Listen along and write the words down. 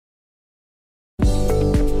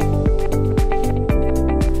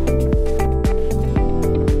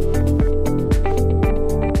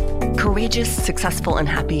Courageous, successful, and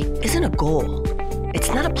happy isn't a goal. It's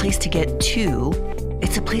not a place to get to,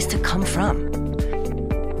 it's a place to come from.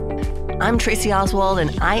 I'm Tracy Oswald,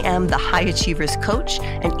 and I am the High Achievers Coach,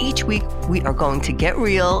 and each week we are going to get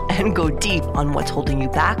real and go deep on what's holding you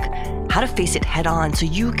back, how to face it head on so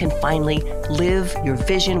you can finally live your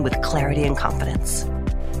vision with clarity and confidence.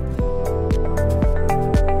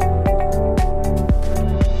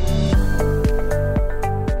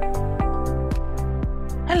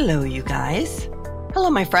 Hello, you guys. Hello,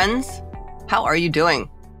 my friends. How are you doing?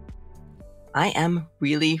 I am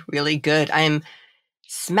really, really good. I am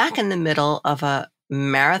smack in the middle of a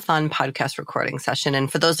marathon podcast recording session.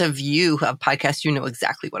 And for those of you who have podcasts, you know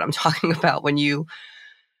exactly what I'm talking about. When you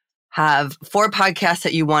have 4 podcasts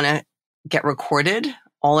that you want to get recorded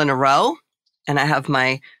all in a row, and I have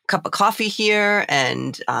my cup of coffee here,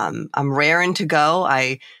 and I'm raring to go.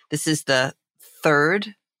 This is the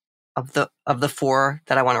third of the 4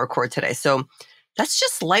 that I want to record today. So that's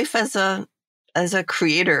just life as a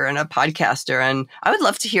creator and a podcaster. And I would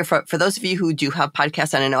love to hear for those of you who do have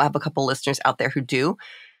podcasts, and I know I have a couple listeners out there who do,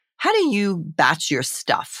 how do you batch your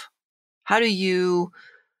stuff? How do you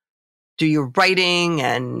do your writing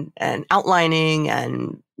and outlining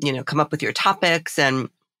and, come up with your topics and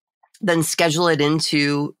then schedule it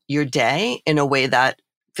into your day in a way that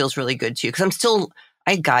feels really good to you? Because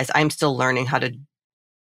I'm still learning how to,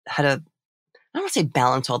 I don't want to say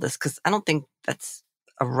balance all this, because I don't think that's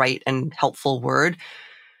a right and helpful word.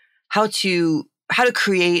 How to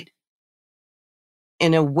create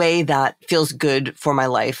in a way that feels good for my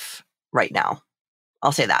life right now.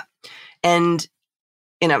 I'll say that. And,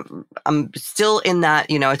 I'm still in that,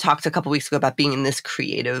 I talked a couple weeks ago about being in this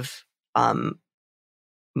creative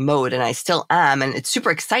mode, and I still am. And it's super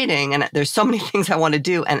exciting. And there's so many things I want to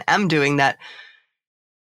do and am doing that.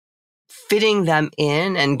 Fitting them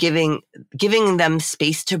in and giving them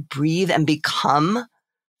space to breathe and become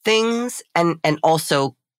things, and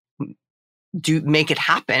also make it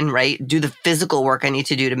happen, right? Do the physical work I need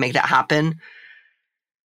to do to make that happen.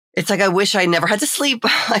 It's like I wish I never had to sleep.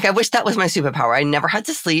 Like I wish that was my superpower. I never had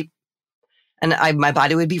to sleep, and my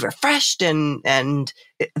body would be refreshed, and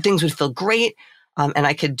things would feel great, and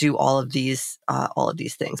I could do all of these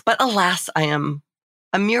things. But alas, I am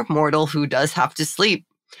a mere mortal who does have to sleep.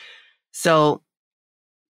 So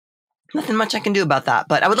nothing much I can do about that.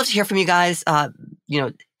 But I would love to hear from you guys,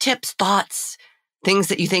 tips, thoughts, things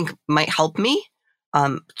that you think might help me.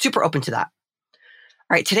 Super open to that.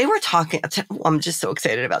 All right, today we're talking, I'm just so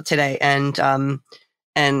excited about today. And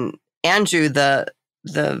Andrew,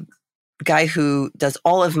 the guy who does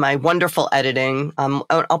all of my wonderful editing,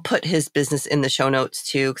 I'll put his business in the show notes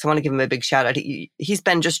too, because I want to give him a big shout out. He's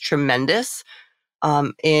been just tremendous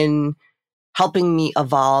in helping me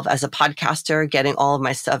evolve as a podcaster, getting all of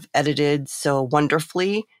my stuff edited so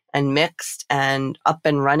wonderfully and mixed and up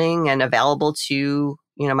and running and available to,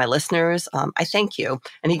 my listeners. I thank you.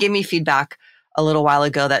 And he gave me feedback a little while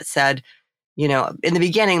ago that said, in the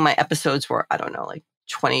beginning, my episodes were, I don't know, like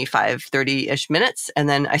 25, 30-ish minutes. And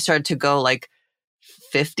then I started to go like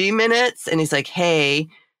 50 minutes. And he's like, hey,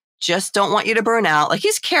 just don't want you to burn out. Like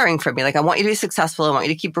he's caring for me. Like I want you to be successful. I want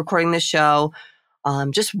you to keep recording this show.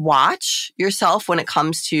 Just watch yourself when it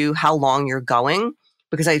comes to how long you're going,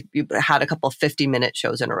 because I had a couple of 50-minute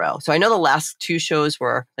shows in a row. So I know the last 2 shows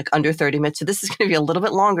were like under 30 minutes. So this is going to be a little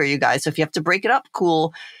bit longer, you guys. So if you have to break it up,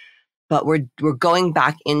 cool. But we're going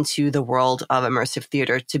back into the world of immersive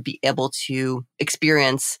theater to be able to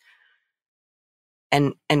experience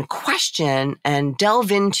and question and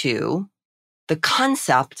delve into the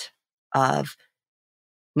concept of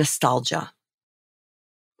nostalgia.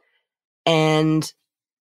 And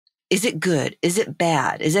is it good? Is it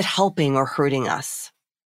bad? Is it helping or hurting us?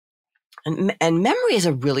 And memory is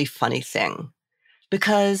a really funny thing,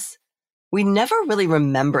 because we never really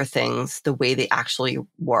remember things the way they actually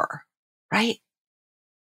were, right?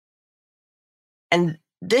 And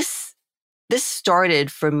this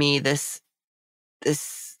started for me, this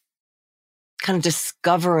kind of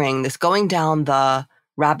discovering, this going down the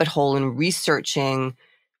rabbit hole and researching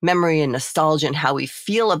memory and nostalgia and how we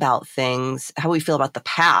feel about things, how we feel about the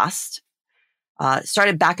past.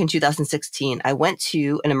 Started back in 2016. I went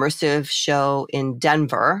to an immersive show in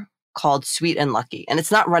Denver called Sweet and Lucky. And it's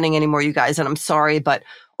not running anymore, you guys, and I'm sorry, but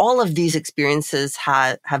all of these experiences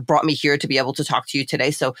have brought me here to be able to talk to you today.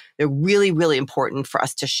 So they're really, really important for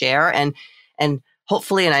us to share. And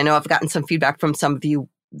hopefully, and I know I've gotten some feedback from some of you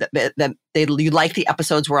that you like the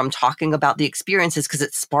episodes where I'm talking about the experiences, because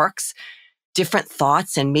it sparks different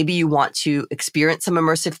thoughts, and maybe you want to experience some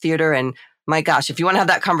immersive theater and My gosh, if you want to have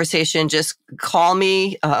that conversation, just call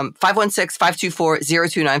me,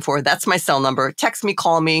 516-524-0294. That's my cell number. Text me,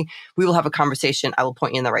 call me. We will have a conversation. I will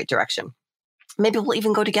point you in the right direction. Maybe we'll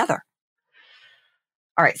even go together.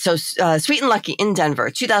 All right. So Sweet and Lucky in Denver,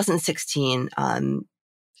 2016. I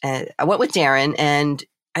went with Darren, and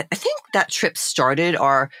I think that trip started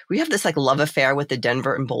we have this like love affair with the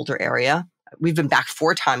Denver and Boulder area. We've been back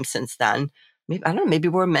 4 times since then. Maybe, I don't know, maybe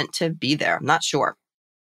we're meant to be there. I'm not sure.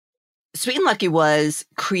 Sweet and Lucky was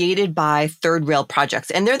created by Third Rail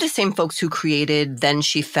Projects, and they're the same folks who created Then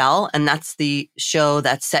She Fell, and that's the show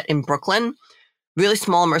that's set in Brooklyn. Really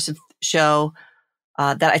small, immersive show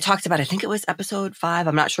that I talked about. I think it was episode 5.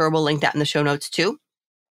 I'm not sure. We'll link that in the show notes too.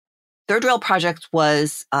 Third Rail Project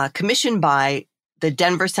was commissioned by the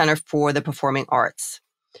Denver Center for the Performing Arts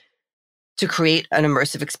to create an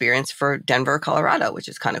immersive experience for Denver, Colorado, which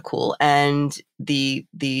is kind of cool. And the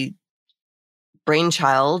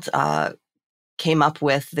brainchild came up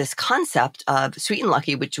with this concept of Sweet and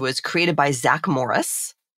Lucky, which was created by Zach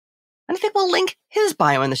Morris. And I think we'll link his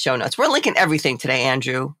bio in the show notes. We're linking everything today,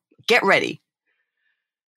 Andrew. Get ready.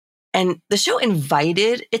 And the show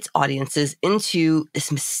invited its audiences into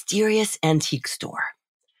this mysterious antique store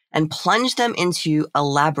and plunged them into a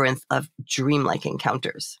labyrinth of dreamlike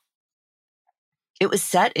encounters. It was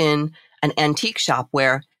set in an antique shop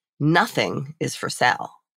where nothing is for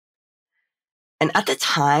sale. And at the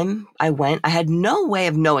time I went, I had no way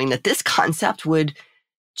of knowing that this concept would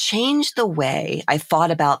change the way I thought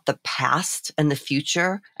about the past and the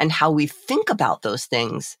future and how we think about those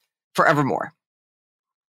things forevermore.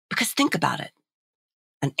 Because think about it,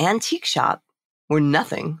 an antique shop where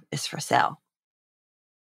nothing is for sale.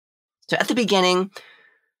 So at the beginning,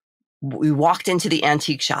 we walked into the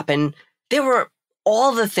antique shop and there were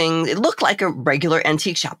all the things. It looked like a regular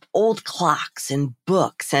antique shop, old clocks and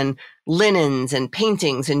books and linens and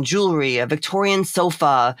paintings and jewelry, a Victorian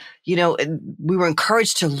sofa. You know, we were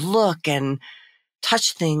encouraged to look and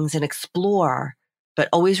touch things and explore, but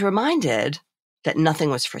always reminded that nothing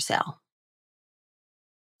was for sale.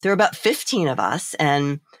 There were about 15 of us,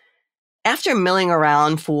 and after milling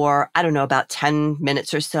around for, about 10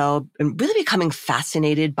 minutes or so, and really becoming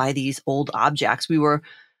fascinated by these old objects, we were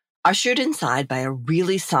ushered inside by a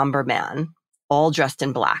really somber man, all dressed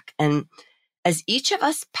in black. And as each of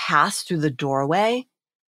us passed through the doorway,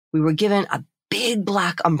 we were given a big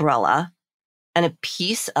black umbrella and a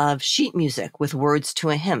piece of sheet music with words to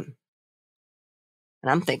a hymn.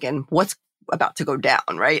 And I'm thinking, what's about to go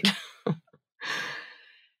down, right?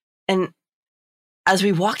 And as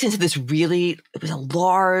we walked into this it was a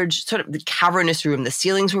large, sort of cavernous room. The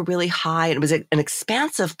ceilings were really high, and it was an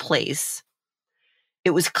expansive place.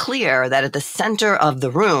 It was clear that at the center of the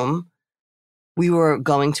room, we were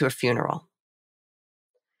going to a funeral.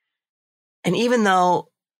 And even though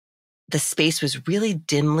the space was really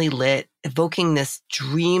dimly lit, evoking this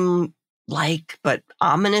dream-like but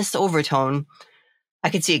ominous overtone, I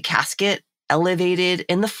could see a casket elevated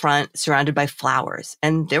in the front, surrounded by flowers,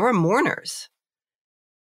 and there were mourners.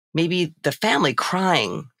 Maybe the family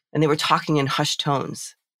crying, and they were talking in hushed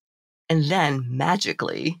tones. And then,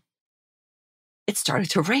 magically, it started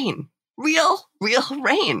to rain. Real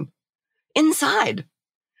rain. Inside.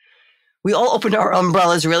 We all opened our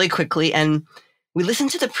umbrellas really quickly, and we listened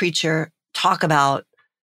to the preacher talk about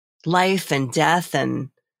life and death and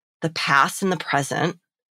the past and the present.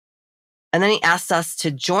 And then he asked us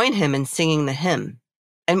to join him in singing the hymn.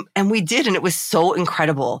 And we did, and it was so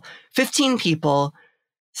incredible. 15 people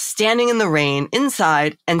standing in the rain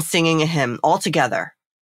inside and singing a hymn all together.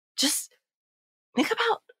 Just think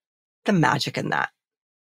about the magic in that.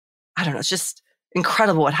 I don't know. It's just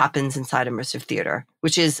incredible what happens inside immersive theater,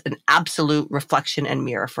 which is an absolute reflection and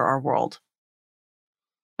mirror for our world.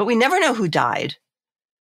 But we never know who died.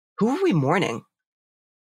 Who were we mourning?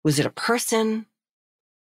 Was it a person?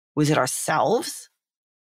 Was it ourselves?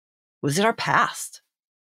 Was it our past?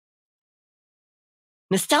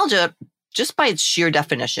 Nostalgia, just by its sheer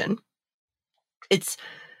definition, it's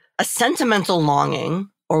a sentimental longing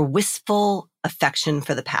or wistful affection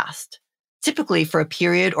for the past, typically for a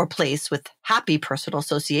period or place with happy personal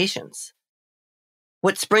associations.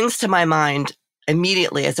 What springs to my mind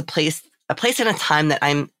immediately as a place and a time that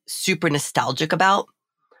I'm super nostalgic about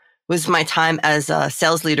was my time as a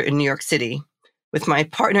sales leader in New York City with my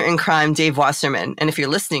partner in crime, Dave Wasserman. And if you're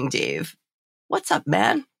listening, Dave, what's up,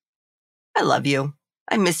 man? I love you.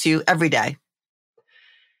 I miss you every day.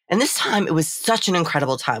 And this time, it was such an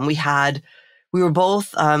incredible time. We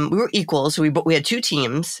were equal. So we had 2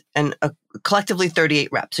 teams and collectively 38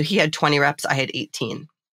 reps. So he had 20 reps. I had 18.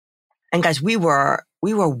 And guys, we were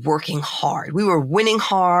working hard. We were winning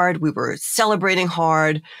hard. We were celebrating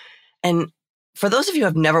hard. And for those of you who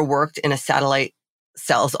have never worked in a satellite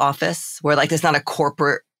sales office where like there's not a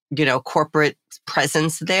corporate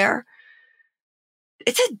presence there,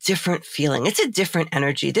 it's a different feeling. It's a different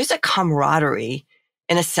energy. There's a camaraderie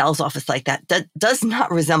in a sales office like that does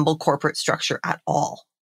not resemble corporate structure at all.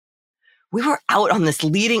 We were out on this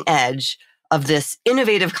leading edge of this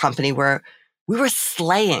innovative company where we were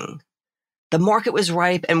slaying. The market was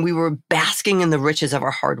ripe and we were basking in the riches of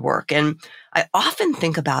our hard work. And I often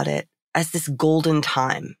think about it as this golden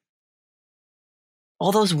time.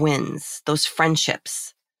 All those wins, those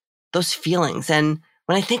friendships, those feelings. And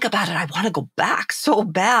when I think about it, I want to go back so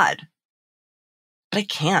bad. But I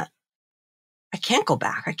can't. I can't go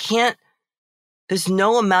back. There's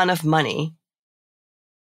no amount of money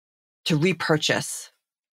to repurchase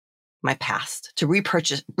my past, to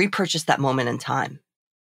repurchase that moment in time.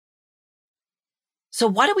 So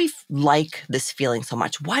why do we like this feeling so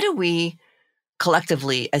much? Why do we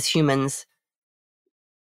collectively as humans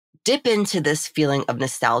dip into this feeling of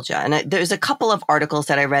nostalgia? And there's a couple of articles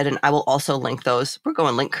that I read, and I will also link those. We're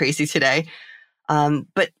going link crazy today.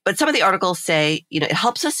 But some of the articles say, it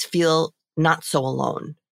helps us feel not so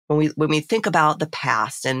alone when we think about the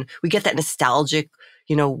past and we get that nostalgic,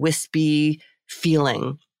 wispy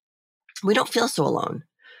feeling. We don't feel so alone.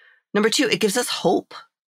 Number two, it gives us hope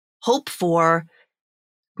for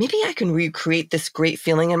maybe I can recreate this great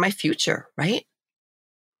feeling in my future, right?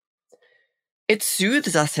 It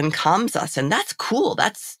soothes us and calms us, and that's cool.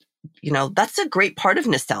 That's a great part of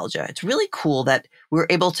nostalgia. It's really cool that we're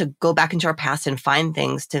able to go back into our past and find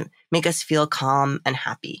things to make us feel calm and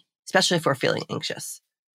happy, especially if we're feeling anxious.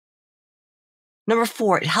 Number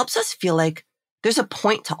four, it helps us feel like there's a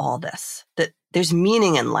point to all this, that there's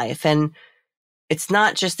meaning in life. And it's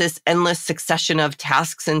not just this endless succession of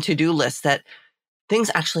tasks and to-do lists, that things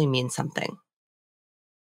actually mean something.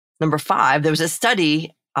 Number five, there was a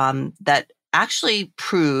study that actually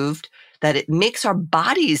proved that it makes our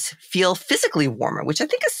bodies feel physically warmer, which I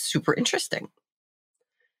think is super interesting.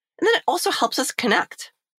 And then it also helps us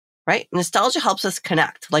connect, right? Nostalgia helps us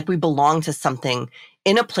connect, like we belong to something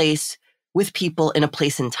in a place with people in a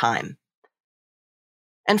place and time.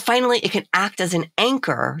 And finally, it can act as an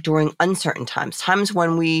anchor during uncertain times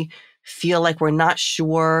when we feel like we're not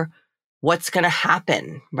sure what's going to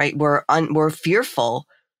happen, right? We're fearful.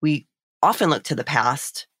 We often look to the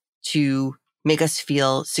past to make us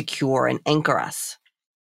feel secure and anchor us.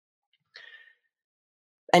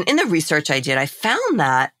 And in the research I did, I found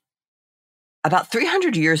that about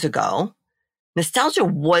 300 years ago, nostalgia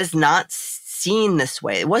was not seen this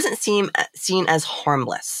way. It wasn't seen as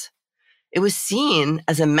harmless. It was seen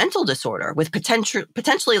as a mental disorder with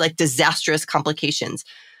potentially like disastrous complications,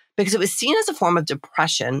 because it was seen as a form of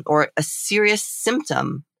depression or a serious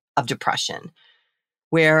symptom of depression,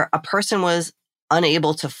 where a person was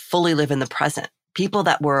unable to fully live in the present. People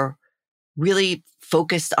that were really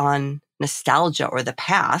focused on nostalgia or the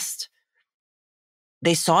past,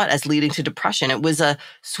 they saw it as leading to depression. It was a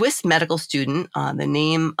Swiss medical student, the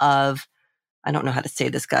name of, I don't know how to say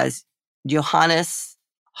this, guys, Johannes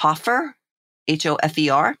Hofer,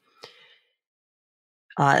 Hofer,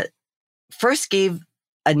 first gave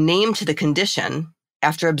a name to the condition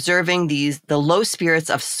after observing the low spirits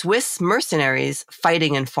of Swiss mercenaries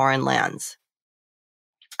fighting in foreign lands.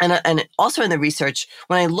 And also in the research,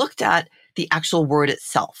 when I looked at the actual word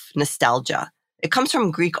itself, nostalgia, it comes from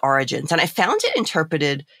Greek origins. And I found it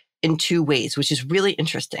interpreted in two ways, which is really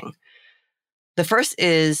interesting. The first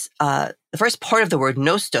is, the first part of the word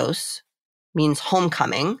nostos means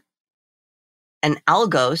homecoming, and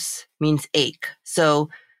algos means ache. So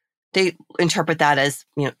they interpret that as,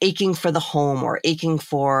 aching for the home or aching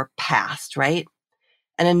for past, right?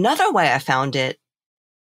 And another way I found it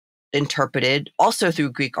interpreted, also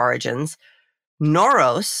through Greek origins,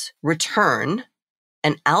 noros, return,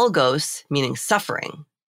 and algos, meaning suffering.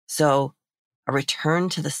 So a return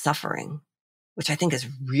to the suffering, which I think is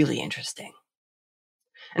really interesting.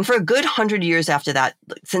 And for a good 100 years after that,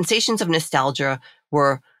 sensations of nostalgia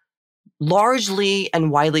were largely and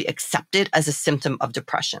widely accepted as a symptom of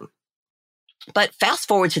depression. But fast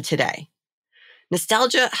forward to today,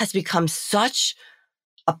 nostalgia has become such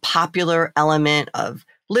a popular element of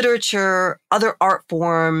literature, other art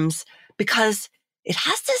forms, because it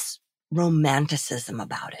has this romanticism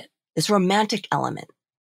about it, this romantic element.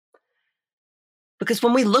 Because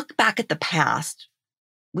when we look back at the past,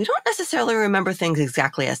 we don't necessarily remember things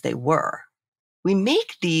exactly as they were. We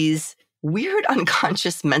make these weird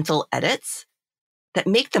unconscious mental edits that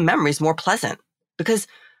make the memories more pleasant, because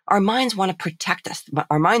our minds want to protect us.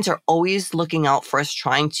 Our minds are always looking out for us,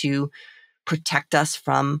 trying to protect us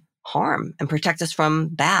from harm and protect us from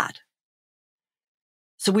bad.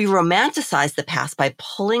 So we romanticize the past by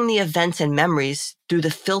pulling the events and memories through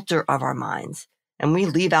the filter of our minds. And we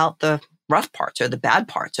leave out the rough parts or the bad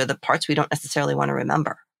parts or the parts we don't necessarily want to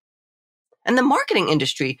remember. And the marketing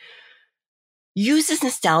industry uses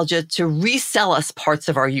nostalgia to resell us parts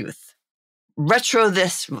of our youth. Retro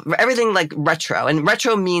this, everything like retro. And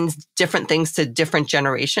retro means different things to different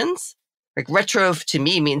generations. Like retro to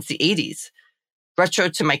me means the 80s. Retro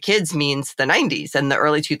to my kids means the 90s and the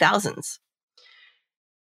early 2000s.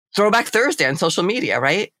 Throwback Thursday on social media,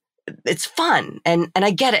 right? It's fun. And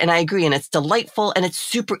I get it. And I agree. And it's delightful. And it's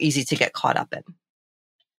super easy to get caught up in.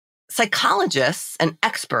 Psychologists and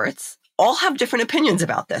experts all have different opinions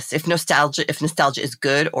about this. If nostalgia is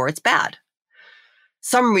good or it's bad.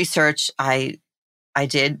 Some research I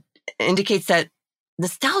did indicates that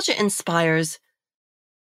nostalgia inspires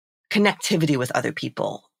connectivity with other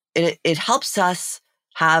people. It helps us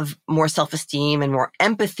have more self-esteem and more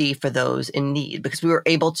empathy for those in need because we were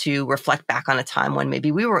able to reflect back on a time when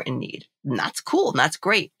maybe we were in need. And that's cool. And that's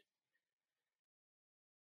great.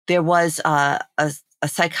 There was a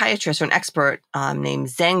psychiatrist or an expert named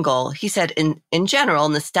Zengel. He said, in general,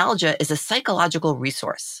 nostalgia is a psychological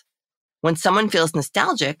resource. When someone feels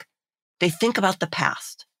nostalgic, they think about the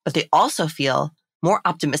past, but they also feel more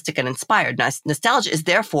optimistic and inspired. Now, nostalgia is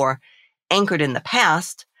therefore anchored in the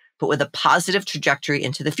past, but with a positive trajectory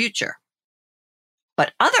into the future.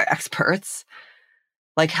 But other experts,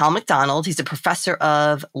 like Hal McDonald, he's a professor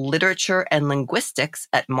of literature and linguistics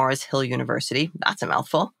at Mars Hill University. That's a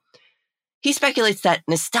mouthful. He speculates that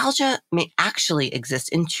nostalgia may actually exist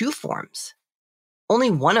in two forms,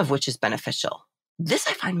 only one of which is beneficial. This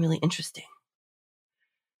I find really interesting.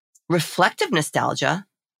 Reflective nostalgia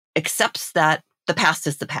accepts that the past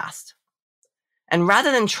is the past. And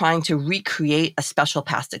rather than trying to recreate a special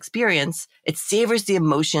past experience, it savors the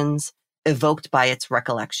emotions evoked by its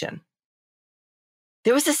recollection.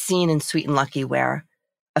 There was a scene in Sweet and Lucky where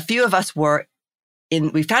a few of us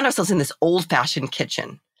we found ourselves in this old-fashioned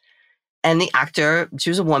kitchen. And the actor, she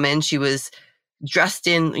was a woman, she was dressed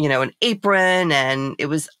in, an apron, and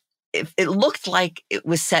it looked like it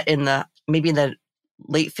was set in maybe in the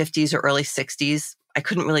late 50s or early 60s. I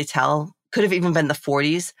couldn't really tell. Could have even been the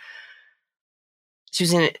 40s. She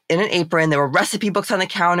was in an apron. There were recipe books on the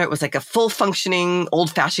counter. It was like a full functioning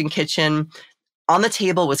old-fashioned kitchen. On the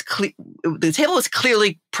table the table was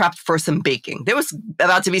clearly prepped for some baking. There was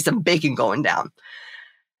about to be some baking going down.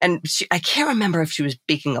 And I can't remember if she was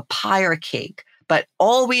baking a pie or a cake, but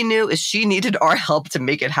all we knew is she needed our help to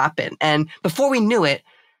make it happen. And before we knew it,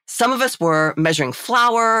 some of us were measuring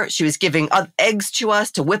flour. She was giving eggs to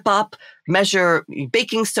us to whip up, measure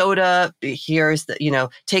baking soda. Here's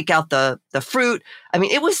take out the fruit. I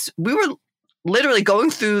mean, we were literally going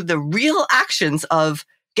through the real actions of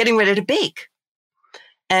getting ready to bake.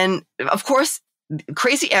 And of course,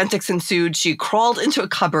 crazy antics ensued. She crawled into a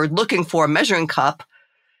cupboard looking for a measuring cup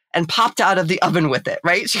and popped out of the oven with it,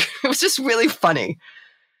 right? It was just really funny.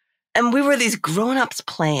 And we were these grown-ups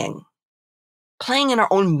playing in our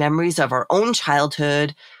own memories of our own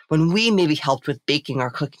childhood when we maybe helped with baking or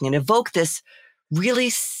cooking and evoke this really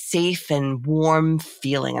safe and warm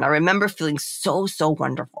feeling. And I remember feeling so, so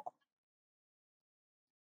wonderful.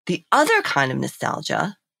 The other kind of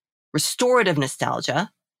nostalgia, restorative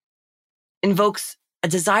nostalgia, invokes a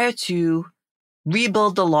desire to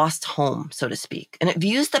rebuild the lost home, so to speak. And it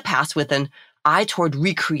views the past with an eye toward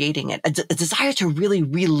recreating it, a desire to really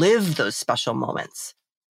relive those special moments.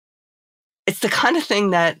 It's the kind of thing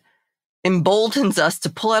that emboldens us to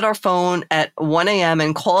pull out our phone at 1 a.m.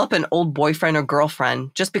 and call up an old boyfriend or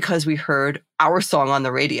girlfriend just because we heard our song on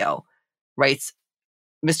the radio, writes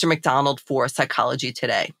Mr. McDonald for Psychology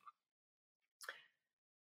Today.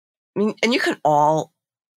 I mean, and you can all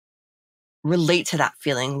relate to that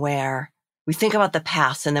feeling where we think about the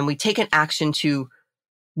past and then we take an action to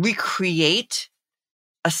recreate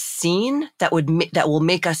a scene that will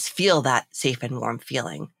make us feel that safe and warm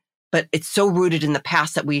feeling. But it's so rooted in the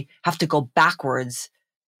past that we have to go backwards.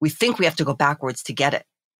 We think we have to go backwards to get it.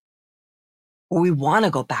 Or we want to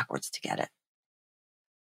go backwards to get it.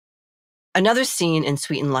 Another scene in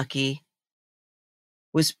Sweet and Lucky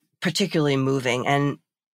was particularly moving, and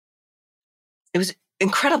it was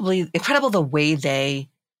incredible the way they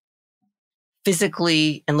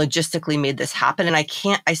physically and logistically made this happen. And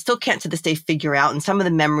I still can't to this day figure out, and some of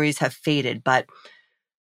the memories have faded, but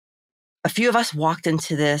a few of us walked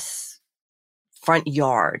into this front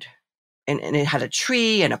yard and it had a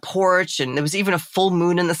tree and a porch, and there was even a full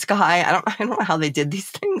moon in the sky. I don't know how they did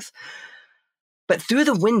these things. But through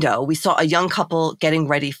the window, we saw a young couple getting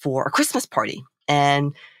ready for a Christmas party.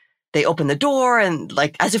 And they opened the door and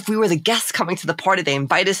like, as if we were the guests coming to the party, they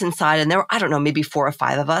invite us inside. And there were, I don't know, maybe 4 or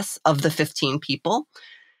 5 of us of the 15 people.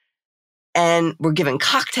 And we're given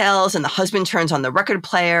cocktails and the husband turns on the record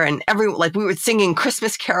player and we were singing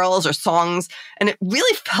Christmas carols or songs. And it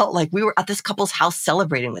really felt like we were at this couple's house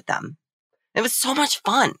celebrating with them. It was so much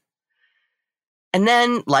fun. And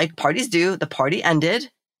then, like parties do, the party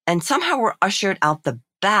ended and somehow we're ushered out the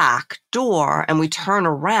back door and we turn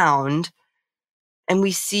around and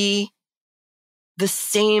we see the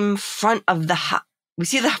same front of the house. We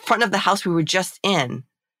see the front of the house we were just in.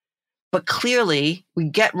 But clearly, we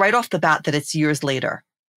get right off the bat that it's years later.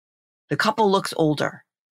 The couple looks older.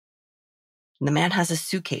 And the man has a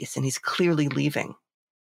suitcase and he's clearly leaving.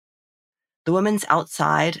 The woman's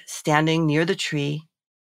outside, standing near the tree.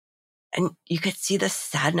 And you could see the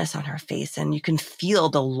sadness on her face and you can feel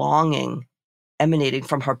the longing emanating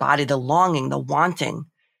from her body, the longing, the wanting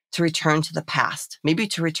to return to the past, maybe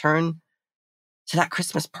to return to that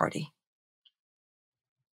Christmas party.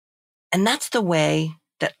 And that's the way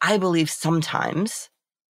that I believe sometimes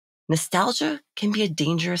nostalgia can be a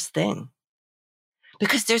dangerous thing.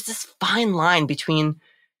 Because there's this fine line between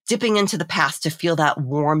dipping into the past to feel that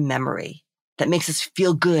warm memory that makes us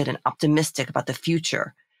feel good and optimistic about the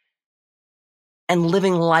future, and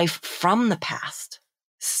living life from the past,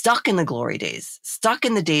 stuck in the glory days, stuck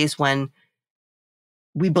in the days when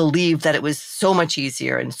we believed that it was so much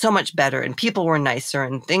easier and so much better and people were nicer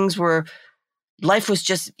and life was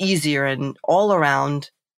just easier and all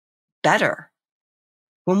around better.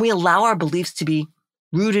 When we allow our beliefs to be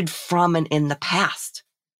rooted from and in the past,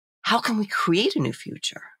 how can we create a new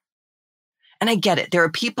future? And I get it. There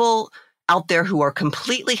are people out there who are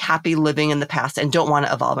completely happy living in the past and don't want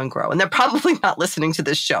to evolve and grow. And they're probably not listening to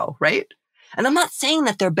this show, right? And I'm not saying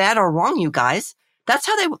that they're bad or wrong, you guys. That's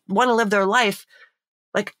how they want to live their life.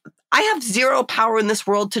 Like, I have zero power in this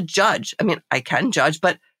world to judge. I mean, I can judge,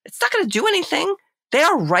 but it's not going to do anything. They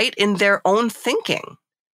are right in their own thinking.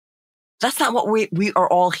 That's not what we are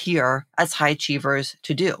all here as high achievers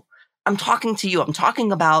to do. I'm talking to you. I'm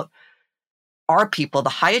talking about our people, the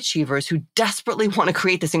high achievers who desperately want to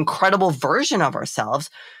create this incredible version of ourselves,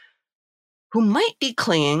 who might be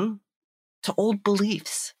clinging to old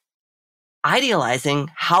beliefs, idealizing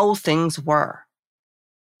how things were,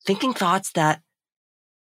 thinking thoughts that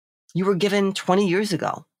you were given 20 years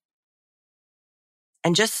ago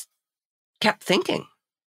and just kept thinking.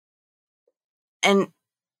 And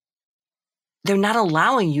they're not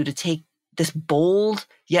allowing you to take this bold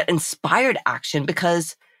yet inspired action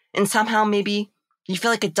because and somehow maybe you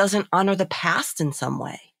feel like it doesn't honor the past in some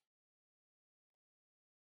way.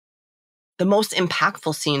 The most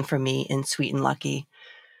impactful scene for me in Sweet and Lucky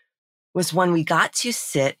was when we got to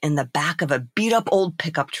sit in the back of a beat up old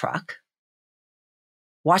pickup truck,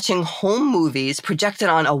 watching home movies projected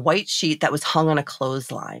on a white sheet that was hung on a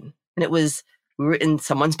clothesline. And we were in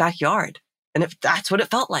someone's backyard. And that's what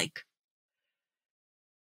it felt like.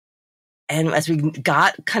 And as we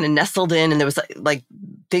got kind of nestled in and there was like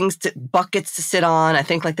buckets to sit on, I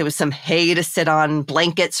think like there was some hay to sit on,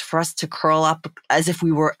 blankets for us to curl up as if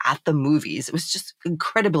we were at the movies. It was just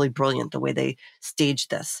incredibly brilliant the way they staged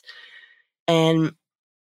this. And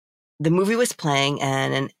the movie was playing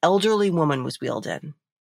and an elderly woman was wheeled in.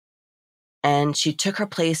 And she took her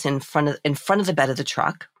place in front of the bed of the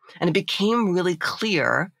truck. And it became really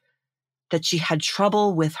clear that she had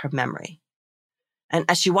trouble with her memory. And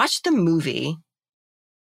as she watched the movie,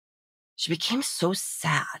 she became so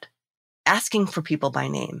sad, asking for people by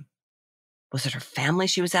name. Was it her family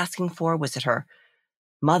she was asking for? Was it her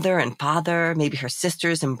mother and father, maybe her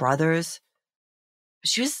sisters and brothers?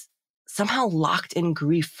 She was somehow locked in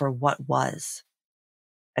grief for what was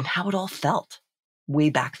and how it all felt way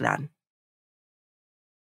back then.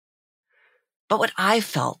 But what I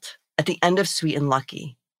felt at the end of Sweet and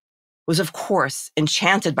Lucky was, of course,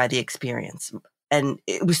 enchanted by the experience. And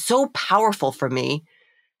it was so powerful for me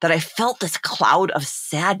that I felt this cloud of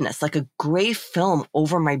sadness, like a gray film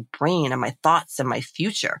over my brain and my thoughts and my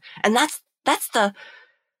future. And that's the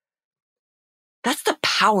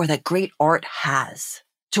power that great art has,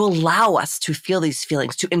 to allow us to feel these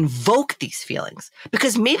feelings, to invoke these feelings.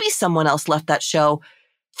 Because maybe someone else left that show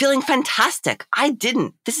feeling fantastic. I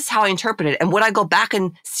didn't. This is how I interpret it. And would I go back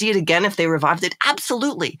and see it again if they revived it?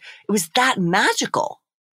 Absolutely. It was that magical.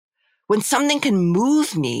 When something can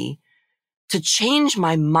move me to change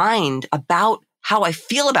my mind about how I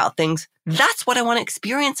feel about things, that's what I want to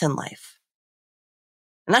experience in life.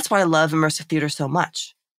 And that's why I love immersive theater so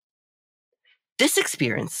much. This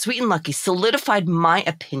experience, Sweet and Lucky, solidified my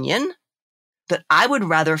opinion that I would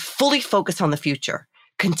rather fully focus on the future,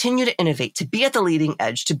 continue to innovate, to be at the leading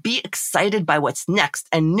edge, to be excited by what's next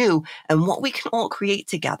and new and what we can all create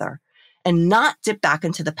together, and not dip back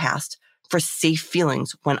into the past for safe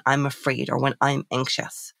feelings when I'm afraid or when I'm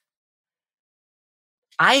anxious.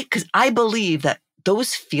 Because I believe that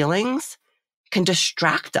those feelings can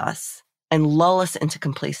distract us and lull us into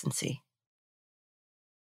complacency.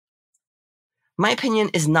 My opinion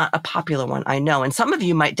is not a popular one, I know, and some of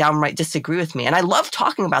you might downright disagree with me. And I love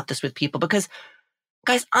talking about this with people because,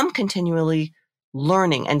 guys, I'm continually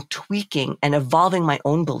learning and tweaking and evolving my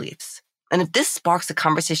own beliefs. And if this sparks a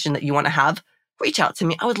conversation that you want to have, reach out to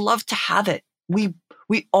me. I would love to have it. We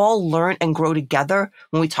all learn and grow together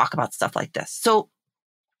when we talk about stuff like this. So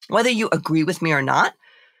whether you agree with me or not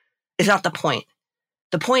is not the point.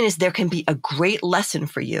 The point is there can be a great lesson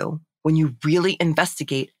for you when you really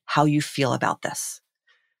investigate how you feel about this.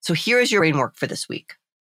 So here is your brain work for this week.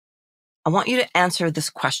 I want you to answer this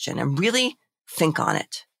question and really think on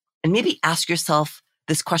it. And maybe ask yourself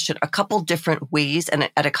this question a couple different ways and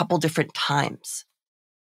at a couple different times.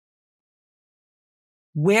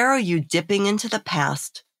 Where are you dipping into the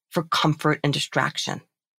past for comfort and distraction?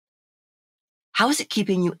 How is it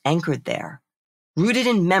keeping you anchored there, rooted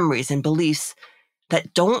in memories and beliefs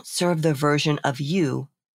that don't serve the version of you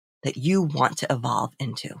that you want to evolve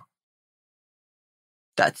into?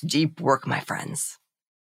 That's deep work, my friends.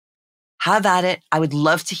 Have at it. I would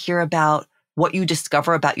love to hear about what you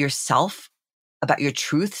discover about yourself, about your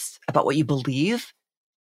truths, about what you believe,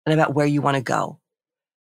 and about where you want to go.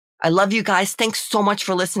 I love you guys. Thanks so much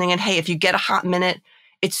for listening. And hey, if you get a hot minute,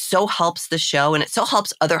 it so helps the show and it so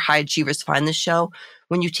helps other high achievers find the show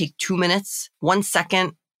when you take 2 minutes, 1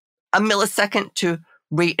 second, a millisecond to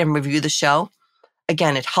rate and review the show.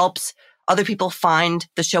 Again, it helps other people find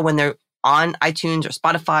the show when they're on iTunes or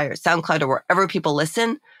Spotify or SoundCloud or wherever people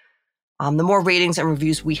listen. The more ratings and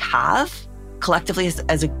reviews we have collectively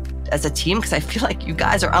as a team, because I feel like you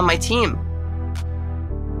guys are on my team,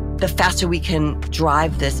 the faster we can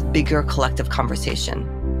drive this bigger collective conversation.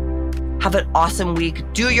 Have an awesome week.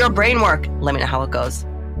 Do your brain work. Let me know how it goes.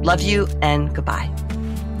 Love you and goodbye.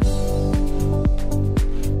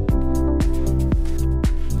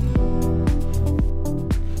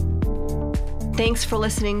 Thanks for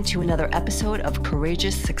listening to another episode of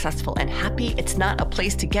Courageous, Successful, and Happy. It's not a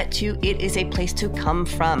place to get to, it is a place to come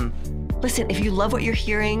from. Listen, if you love what you're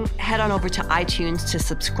hearing, head on over to iTunes to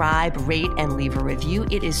subscribe, rate, and leave a review.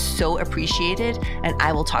 It is so appreciated, and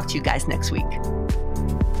I will talk to you guys next week.